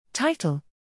Title: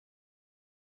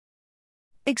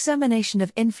 Examination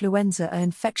of Influenza A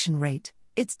infection rate,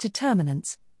 its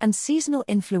determinants, and seasonal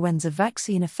influenza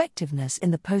vaccine effectiveness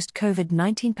in the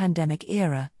post-COVID-19 pandemic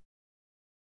era.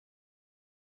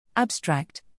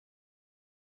 Abstract.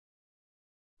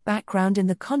 Background: in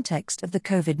the context of the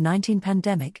COVID-19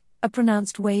 pandemic, a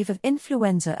pronounced wave of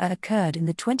influenza A occurred in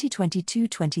the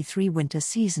 2022-23 winter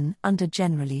season under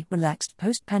generally relaxed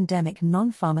post-pandemic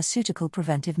non-pharmaceutical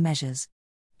preventive measures.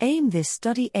 This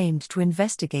study aimed to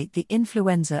investigate the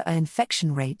influenza A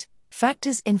infection rate,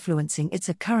 factors influencing its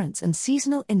occurrence, and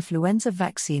seasonal influenza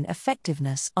vaccine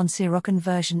effectiveness on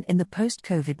seroconversion in the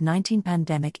post-COVID-19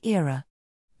 pandemic era.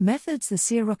 Methods: the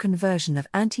seroconversion of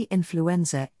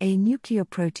anti-influenza A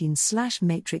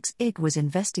nucleoprotein/matrix IgG was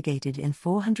investigated in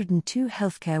 402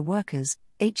 healthcare workers,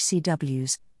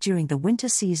 HCWs, during the winter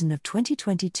season of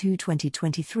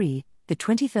 2022-2023, the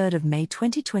 23rd of May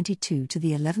 2022 to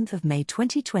the 11th of May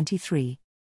 2023.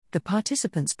 The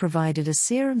participants provided a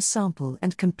serum sample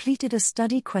and completed a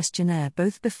study questionnaire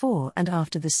both before and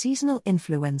after the seasonal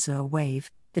influenza wave,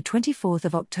 the 24th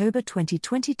of October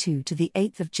 2022 to the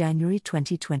 8th of January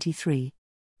 2023.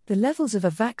 The levels of a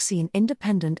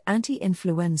vaccine-independent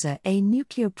anti-influenza A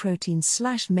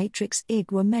nucleoprotein/matrix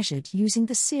IgG were measured using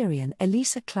the Syrian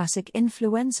ELISA Classic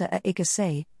Influenza A IgG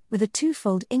assay, with a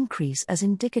twofold increase as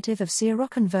indicative of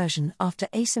seroconversion after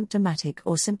asymptomatic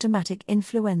or symptomatic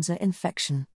influenza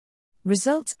infection.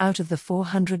 Results: out of the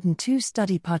 402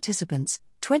 study participants,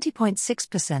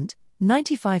 20.6%,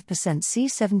 95%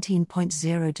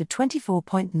 C17.0 to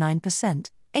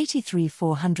 24.9%,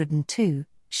 83,402,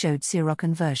 showed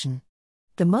seroconversion.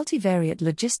 The multivariate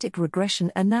logistic regression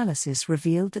analysis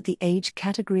revealed that the age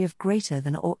category of greater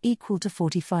than or equal to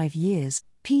 45 years,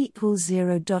 p equals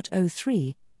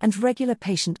 0.03, and regular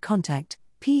patient contact,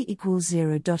 p equals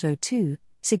 0.02,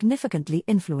 significantly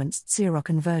influenced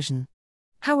seroconversion.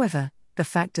 However, the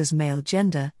factors male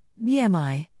gender,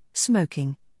 BMI,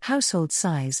 smoking, household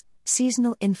size,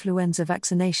 seasonal influenza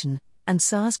vaccination, and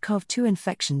SARS-CoV-2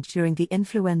 infection during the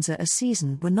influenza A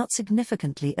season were not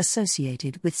significantly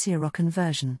associated with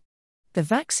seroconversion. The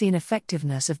vaccine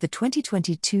effectiveness of the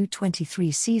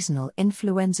 2022-23 seasonal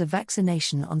influenza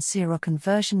vaccination on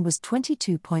seroconversion was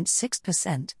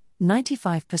 22.6%,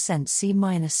 95%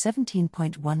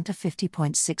 C-17.1 to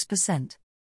 50.6%.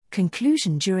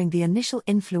 Conclusion: during the initial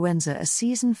influenza A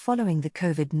season following the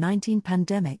COVID-19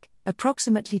 pandemic,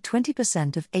 approximately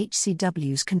 20% of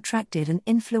HCWs contracted an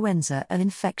influenza A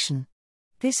infection.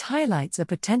 This highlights a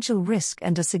potential risk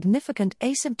and a significant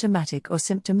asymptomatic or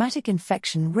symptomatic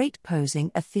infection rate,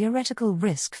 posing a theoretical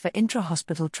risk for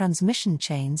intrahospital transmission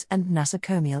chains and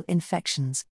nosocomial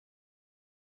infections.